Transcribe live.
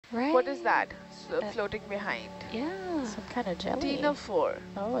Right. What is that floating behind? Yeah. Some kind of jelly. Ctenophore.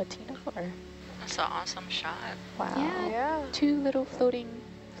 Oh, a ctenophore. That's an awesome shot. Wow. Yeah. Two little floating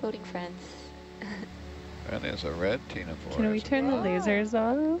friends. And there's a red ctenophore. Can we turn the lasers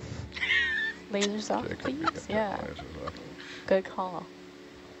off? Lasers off, Jacob, you please. can Yeah. turn the lasers off. Good call.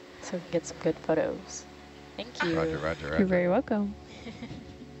 So we can get some good photos. Thank you. Roger, roger, roger. You're very welcome.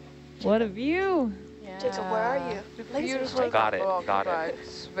 What a view. Yeah. Jacob, where are you? The beautiful Got it, number got it.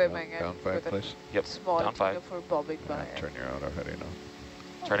 octopus swimming Down in 5, with please. Yep, a small down 5. ctenophore bobbing by Yeah, it. turn your auto heading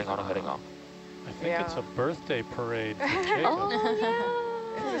on. Turning on and heading off. I think it's a birthday parade for Jacob. Oh,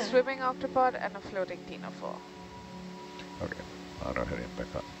 yeah. It's a swimming octopod and a floating ctenophore. Okay, auto heading back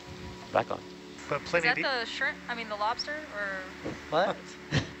on. Back on. But Is plenty that deep. the shrimp? I mean the lobster? Or What?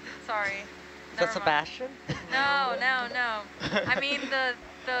 sorry. Is that Never mind. Sebastian? No. I mean the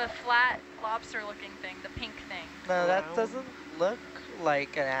flat lobster looking thing, the pink thing. No, that doesn't look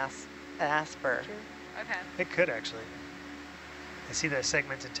like an asper. Okay. It could actually. I see that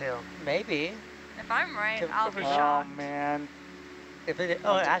segmented tail. Maybe. If I'm right, Can- I'll be Oh shocked. man, If it,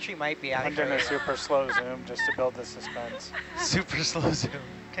 oh, it actually might be. I'm Actually. doing a super slow zoom just to build the suspense. Super slow zoom.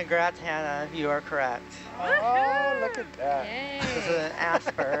 Congrats, Hannah. You are correct. Oh, look at that. This is an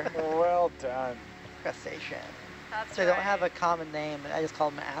asper Well done. crustacean. That's They right. don't have a common name. I just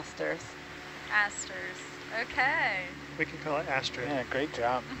call them asters. Asters. Okay. We can call it Astrid. Yeah, great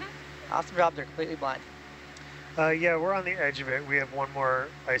job. Awesome job. They're completely blind. Yeah, we're on the edge of it. We have one more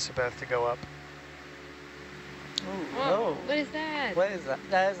isobeth to go up. Ooh, Whoa. whoa. What is that? What is that?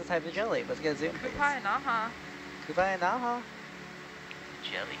 That is a type of jelly. Let's get a zoom, please. Papahānaumokuākea. Papahānaumokuākea.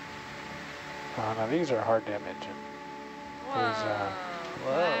 Jelly. Oh, now these are hard to image. Whoa.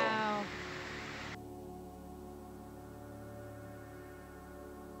 Whoa. Wow.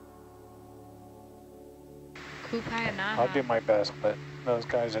 I'll do my best, but those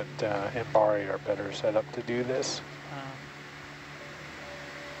guys at Embari are better set up to do this.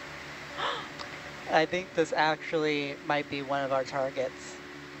 I think this actually might be one of our targets.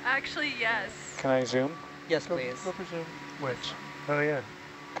 Actually, yes. Can I zoom? Yes, please. Go for zoom. Which? Oh, yeah.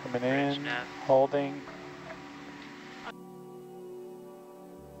 Coming in, holding.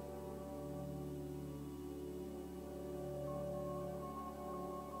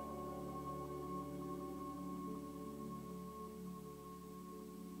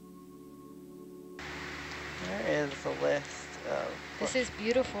 There is a list of This is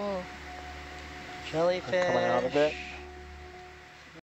beautiful. jellyfish. Coming out of it.